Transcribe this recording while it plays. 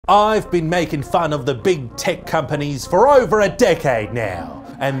I've been making fun of the big tech companies for over a decade now,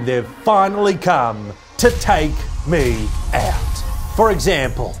 and they've finally come to take me out. For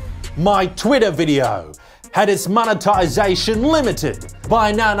example, my Twitter video had its monetization limited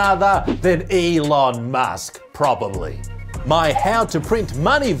by none other than Elon Musk, probably. My how to print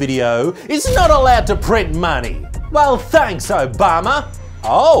money video is not allowed to print money. Well, thanks, Obama.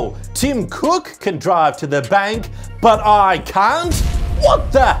 Oh, Tim Cook can drive to the bank, but I can't?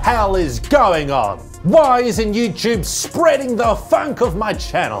 What the hell is going on? Why isn't YouTube spreading the funk of my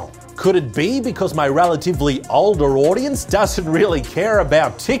channel? Could it be because my relatively older audience doesn't really care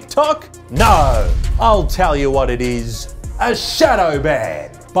about TikTok? No, I'll tell you what it is. A shadow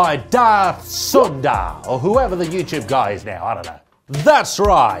ban by Darth Sundar, or whoever the YouTube guy is now, I don't know. That's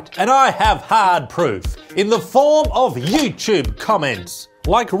right, and I have hard proof in the form of YouTube comments.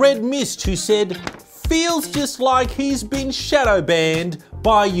 Like Red Mist, who said, feels just like he's been shadow banned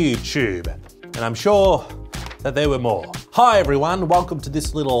by YouTube. And I'm sure that there were more. Hi everyone, welcome to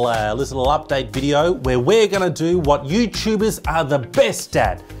this little update video where we're gonna do what YouTubers are the best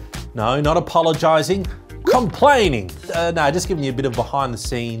at. No, not apologizing, complaining. No, just giving you a bit of behind the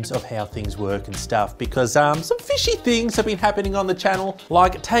scenes of how things work and stuff, because some fishy things have been happening on the channel.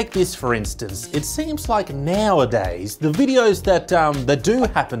 Like, take this for instance. It seems like nowadays, the videos that do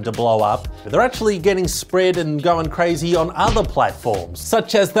happen to blow up, they're actually getting spread and going crazy on other platforms,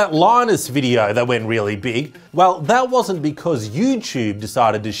 such as that Linus video that went really big. Well, that wasn't because YouTube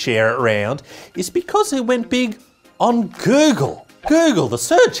decided to share it around, it's because it went big on Google. Google, the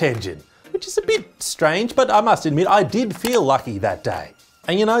search engine. Which is a bit strange, but I must admit, I did feel lucky that day.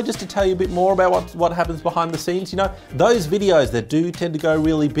 And you know, just to tell you a bit more about what happens behind the scenes, you know, those videos that do tend to go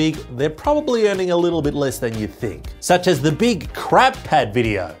really big, they're probably earning a little bit less than you think. Such as the big crap pad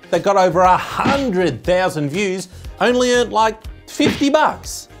video that got over 100,000 views, only earned like 50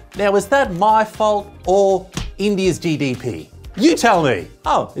 bucks. Now, is that my fault or India's GDP? You tell me.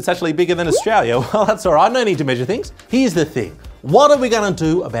 Oh, it's actually bigger than Australia. Well, that's all right, no need to measure things. Here's the thing. What are we gonna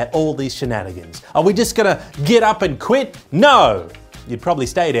do about all these shenanigans? Are we just gonna get up and quit? No! You'd probably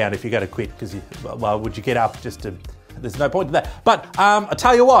stay down if you're gonna quit, because well, would you get up just to, there's no point to that. But I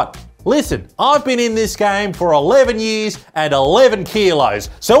tell you what, listen, I've been in this game for 11 years and 11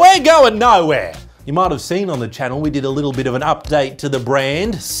 kilos, so we're going nowhere. You might have seen on the channel, we did a little bit of an update to the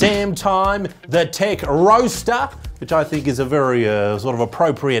brand, SAMTIME, the tech roaster, which I think is a very sort of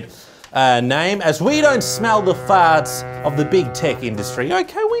appropriate name, as we don't smell the farts of the big tech industry.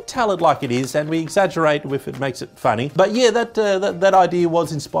 Okay, we tell it like it is and we exaggerate if it makes it funny. But yeah, that idea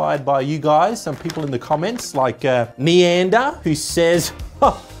was inspired by you guys, some people in the comments like Neander, who says,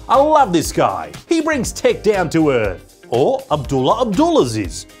 oh, I love this guy. He brings tech down to earth. Or Abdullah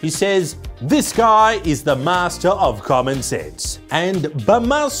Abdulaziz. He says, this guy is the master of common sense. And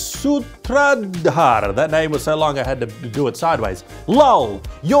Bamasutradhar, that name was so long I had to do it sideways. Lol,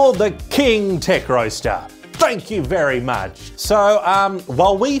 you're the king tech roaster. Thank you very much. So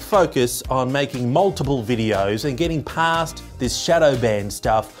while we focus on making multiple videos and getting past this shadow ban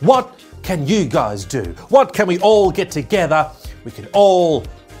stuff, what can you guys do? What can we all get together? We can all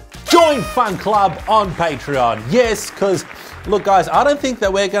join Fun Club on Patreon. Yes, because look guys, I don't think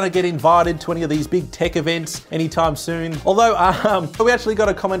that we're going to get invited to any of these big tech events anytime soon. Although we actually got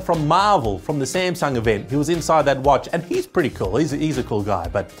a comment from Marvel from the Samsung event. He was inside that watch and he's pretty cool. He's a cool guy,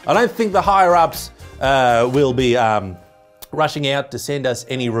 but I don't think the higher ups will be rushing out to send us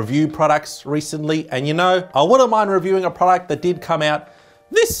any review products recently. And you know, I wouldn't mind reviewing a product that did come out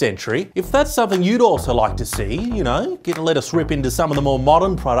this century. If that's something you'd also like to see, you know, let us rip into some of the more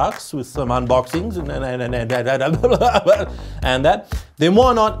modern products with some unboxings and that, then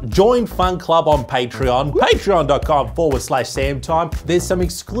why not join Fun Club on Patreon, patreon.com/SamTime. There's some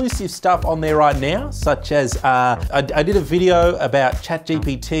exclusive stuff on there right now, such as I did a video about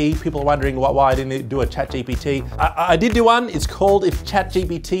ChatGPT. People are wondering why I didn't do a ChatGPT. I did do one. It's called If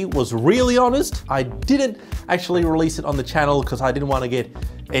ChatGPT Was Really Honest. I didn't actually release it on the channel because I didn't want to get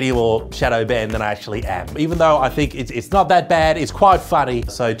any more shadow banned than I actually am. Even though I think it's not that bad, it's quite funny.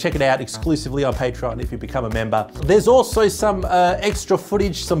 So check it out exclusively on Patreon if you become a member. There's also some extra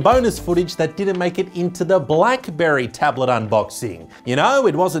footage, some bonus footage that didn't make it into the BlackBerry tablet unboxing. You know,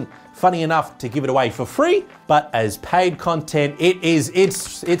 it wasn't funny enough to give it away for free, but as paid content,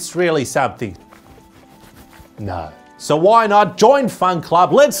 it's really something. No. So why not join Fun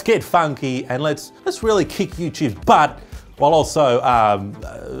Club? Let's get funky and let's really kick YouTube's butt, while also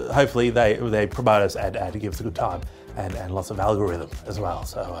hopefully they promote us and give us a good time and lots of algorithm as well.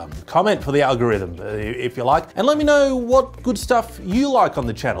 So comment for the algorithm if you like, and let me know what good stuff you like on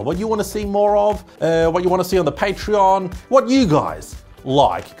the channel, what you want to see more of, what you want to see on the Patreon, what you guys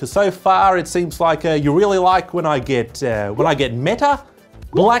like? Because so far it seems like you really like when I get meta,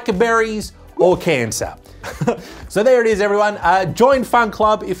 blackberries, or cancer. So there it is, everyone. Join Fun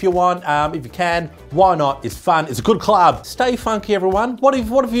Club if you want, if you can. Why not? It's fun. It's a good club. Stay funky, everyone. What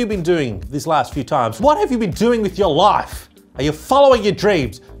have you been doing these last few times? What have you been doing with your life? Are you following your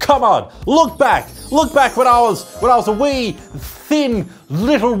dreams? Come on, look back. Look back when I was a wee, thin,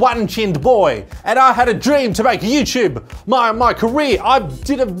 little one-chinned boy, and I had a dream to make YouTube my career. I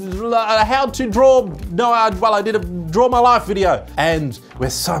did a how to draw. No, I did a draw my life video, and we're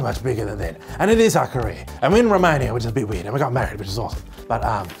so much bigger than that. And it is our career. And we're in Romania, which is a bit weird, and we got married, which is awesome. But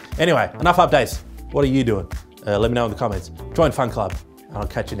anyway, enough updates. What are you doing? Let me know in the comments. Join Fun Club, and I'll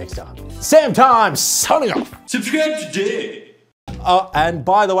catch you next time. SAMTIME signing off. Subscribe today. Oh, and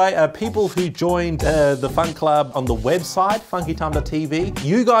by the way, people who joined the Fun Club on the website, funkytime.tv,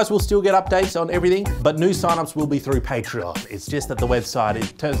 you guys will still get updates on everything, but new signups will be through Patreon. It's just that the website,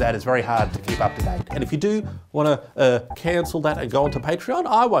 it turns out it's very hard to keep up to date. And if you do want to cancel that and go onto Patreon,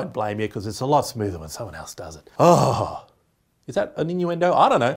 I won't blame you because it's a lot smoother when someone else does it. Oh, is that an innuendo? I don't know.